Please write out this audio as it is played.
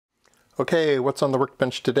Okay, what's on the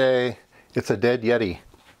workbench today? It's a dead Yeti.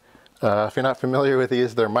 If you're not familiar with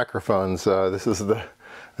these, they're microphones. This is the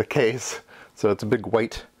case. So it's a big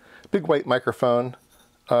white microphone.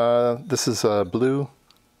 This is blue,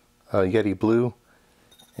 Yeti blue,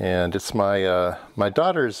 and it's my my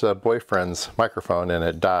daughter's boyfriend's microphone, and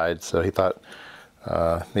it died. So he thought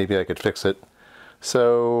maybe I could fix it.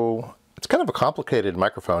 So it's kind of a complicated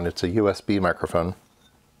microphone. It's a USB microphone,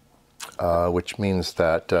 which means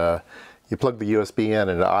that you plug the USB in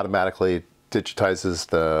and it automatically digitizes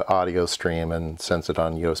the audio stream and sends it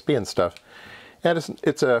on USB and stuff. And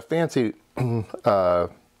it's a fancy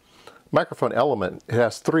microphone element. It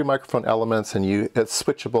has 3 microphone elements, and it's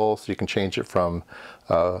switchable, so you can change it from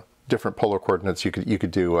different polar coordinates. You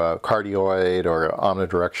could do cardioid or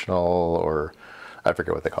omnidirectional, or I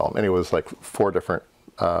forget what they call them. Anyway, it was like 4 different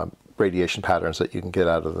radiation patterns that you can get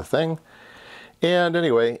out of the thing. And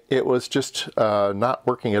anyway, it was just not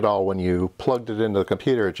working at all. When you plugged it into the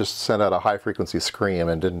computer, it just sent out a high frequency scream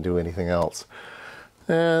and didn't do anything else.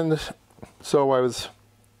 And so I was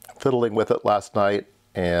fiddling with it last night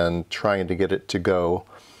and trying to get it to go.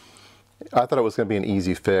 I thought it was going to be an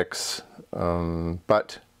easy fix,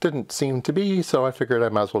 but didn't seem to be, so I figured I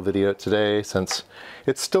might as well video it today since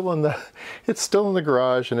it's still in the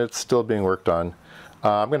garage and it's still being worked on.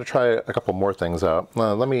 I'm going to try a couple more things out.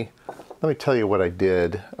 Let me tell you what I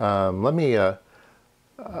did. Is that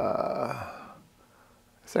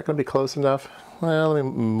going to be close enough? Well, let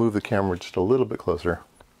me move the camera just a little bit closer.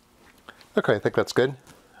 Okay, I think that's good.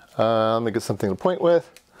 Let me get something to point with.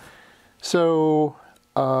 So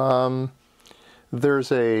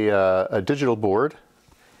there's a digital board,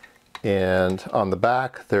 and on the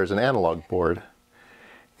back there's an analog board.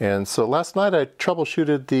 And so last night I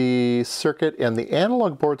troubleshooted the circuit, and the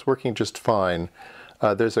analog board's working just fine.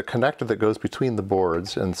 There's a connector that goes between the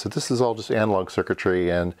boards, and so this is all just analog circuitry,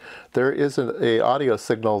 and there is an audio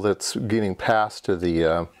signal that's getting passed to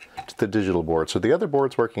the digital board. So the other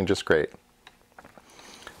board's working just great.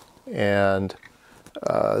 And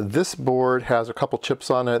this board has a couple chips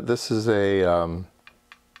on it. This is a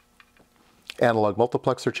analog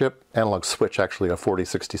multiplexer chip, analog switch actually, a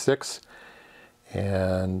 4066.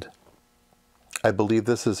 And I believe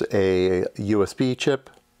this is a USB chip,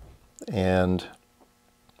 and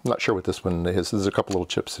I'm not sure what this one is. There's a couple little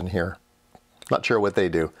chips in here. Not sure what they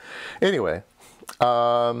do. Anyway,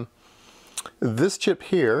 this chip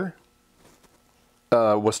here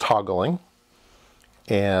was toggling,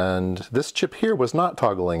 and this chip here was not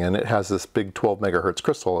toggling, and it has this big 12 megahertz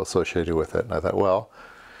crystal associated with it. And I thought, well,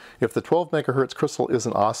 if the 12 megahertz crystal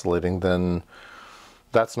isn't oscillating, then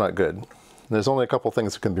that's not good. There's only a couple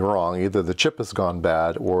things that can be wrong. Either the chip has gone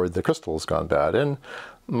bad or the crystal has gone bad. And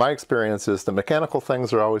my experience is the mechanical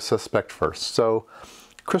things are always suspect first. So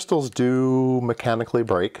crystals do mechanically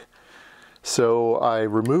break. So I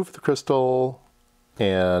removed the crystal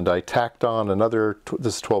and I tacked on another,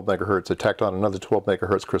 this is 12 megahertz, I tacked on another 12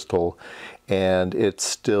 megahertz crystal, and it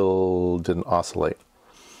still didn't oscillate.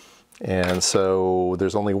 And so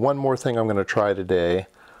there's only one more thing I'm going to try today.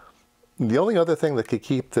 The only other thing that could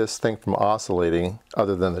keep this thing from oscillating,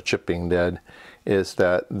 other than the chip being dead, is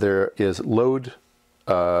that there is load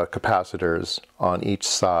capacitors on each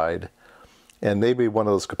side, and maybe one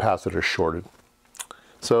of those capacitors shorted.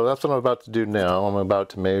 So that's what I'm about to do now. I'm about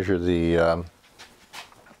to measure the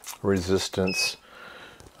resistance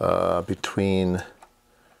between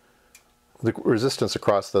the resistance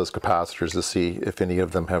across those capacitors to see if any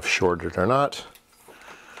of them have shorted or not.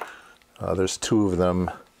 There's two of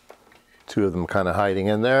them kind of hiding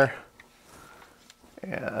in there.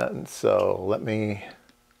 And so let me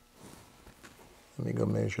go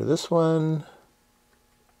measure this one.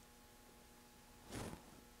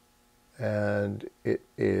 And it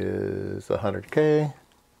is 100K.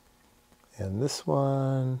 And this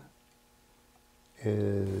one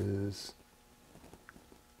is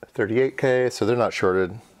 38K, so they're not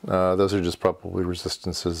shorted. Those are just probably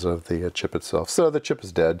resistances of the chip itself. So the chip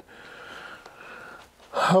is dead.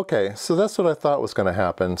 Okay, so that's what I thought was going to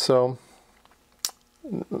happen. So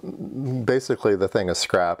basically the thing is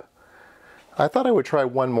scrap. I thought I would try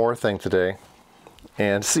one more thing today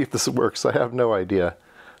and see if this works. I have no idea.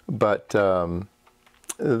 But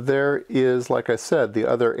there is, like I said, the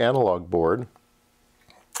other analog board.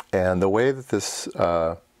 And the way that this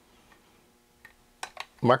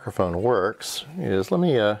microphone works is, let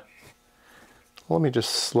me just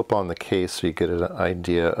slip on the case so you get an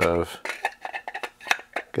idea of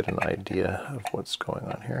what's going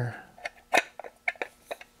on here.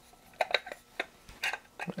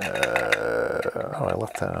 Oh, I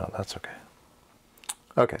left that out. That's okay.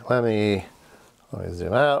 Okay, let me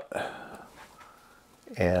zoom out.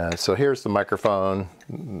 And so here's the microphone.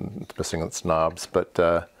 It's missing its knobs, but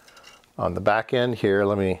on the back end here,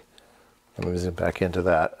 let me zoom back into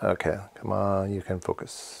that. Okay, come on, you can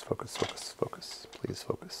focus, focus, focus, focus. Please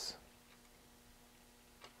focus.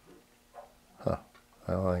 Huh.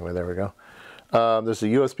 Well, anyway, there we go. There's a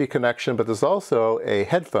USB connection, but there's also a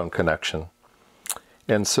headphone connection.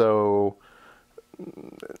 And so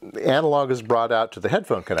the analog is brought out to the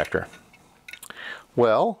headphone connector.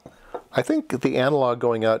 Well, I think the analog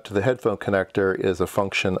going out to the headphone connector is a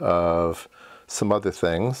function of some other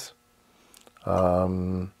things.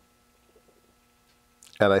 And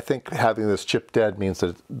I think having this chip dead means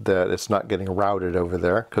that it's not getting routed over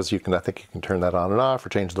there, because I think you can turn that on and off or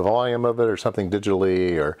change the volume of it or something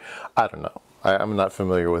digitally, or I don't know. I'm not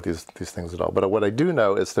familiar with these things at all. But what I do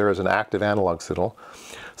know is there is an active analog signal.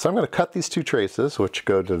 So I'm going to cut these two traces, which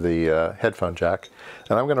go to the headphone jack,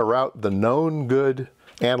 and I'm going to route the known good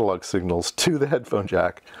analog signals to the headphone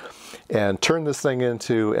jack and turn this thing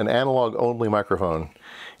into an analog only microphone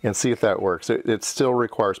and see if that works. It still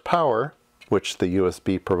requires power, which the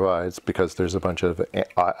USB provides, because there's a bunch of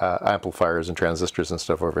amplifiers and transistors and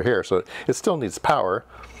stuff over here. So it still needs power,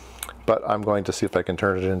 but I'm going to see if I can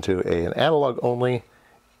turn it into an analog only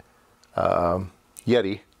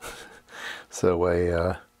Yeti. So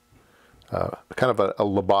a kind of a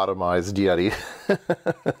lobotomized Yeti.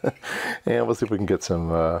 And we'll see if we can get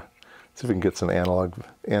some analog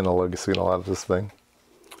signal out of this thing.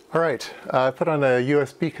 All right, I put on a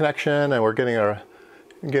USB connection, and we're getting a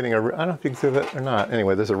I don't know if you can see that or not.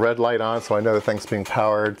 Anyway, there's a red light on, so I know the thing's being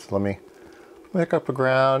powered. So let me hook up a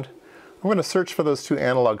ground. I'm going to search for those two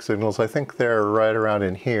analog signals. I think they're right around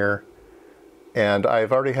in here. And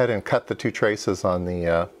I've already had and cut the two traces on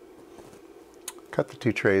the,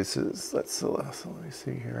 Let's let me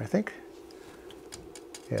see here. I think,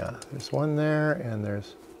 yeah, there's one there and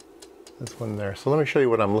there's this one there. So let me show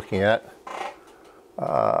you what I'm looking at.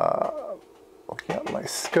 Looking at my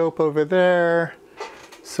scope over there.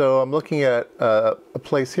 So I'm looking at a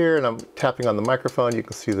place here, and I'm tapping on the microphone. You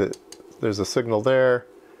can see that there's a signal there,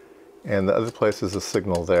 and the other place is a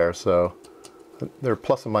signal there. So they're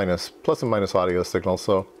plus and minus audio signals.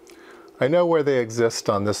 So I know where they exist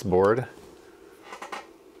on this board,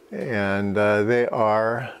 and they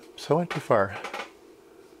are, so I went too far.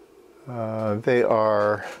 They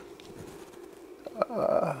are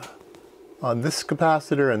on this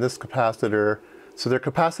capacitor and this capacitor. So they're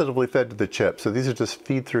capacitively fed to the chip. So these are just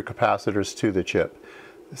feed-through capacitors to the chip.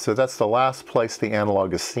 So that's the last place the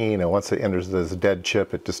analog is seen, and once it enters this dead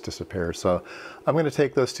chip, it just disappears. So I'm going to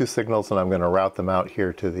take those two signals and I'm going to route them out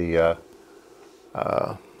here to the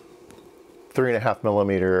 3.5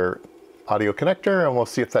 millimeter audio connector, and we'll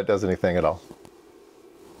see if that does anything at all.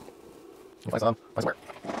 Lights on. Lights work.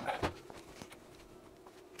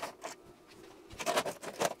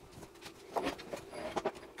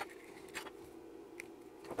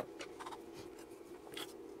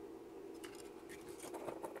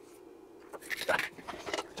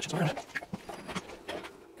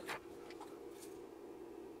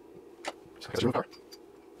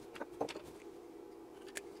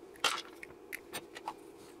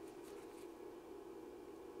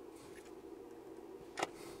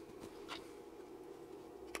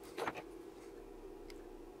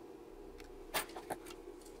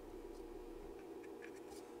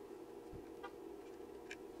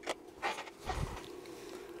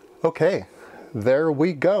 Okay, there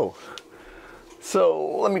we go.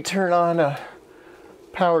 So let me turn on a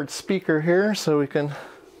powered speaker here so we can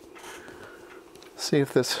see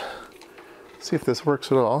if this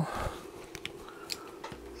works at all.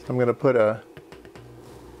 So I'm going to put I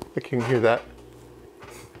think you can hear that.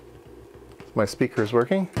 My speaker is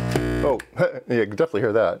working. Oh, yeah, you can definitely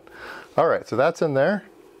hear that. All right, so that's in there.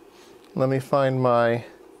 Let me find my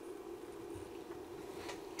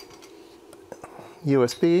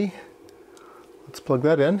USB. Let's plug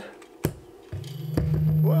that in.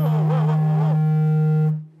 Whoa, whoa, whoa,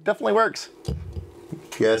 whoa. Definitely works.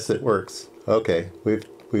 Yes, it works. Okay, we've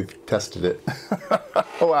tested it.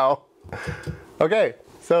 Oh, wow. Okay,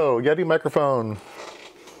 so Yeti microphone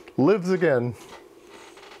lives again.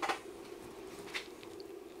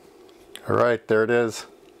 All right, there it is.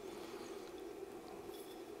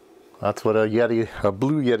 That's what a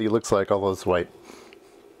blue Yeti looks like, although it's white.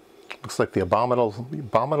 Looks like the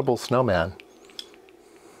abominable snowman.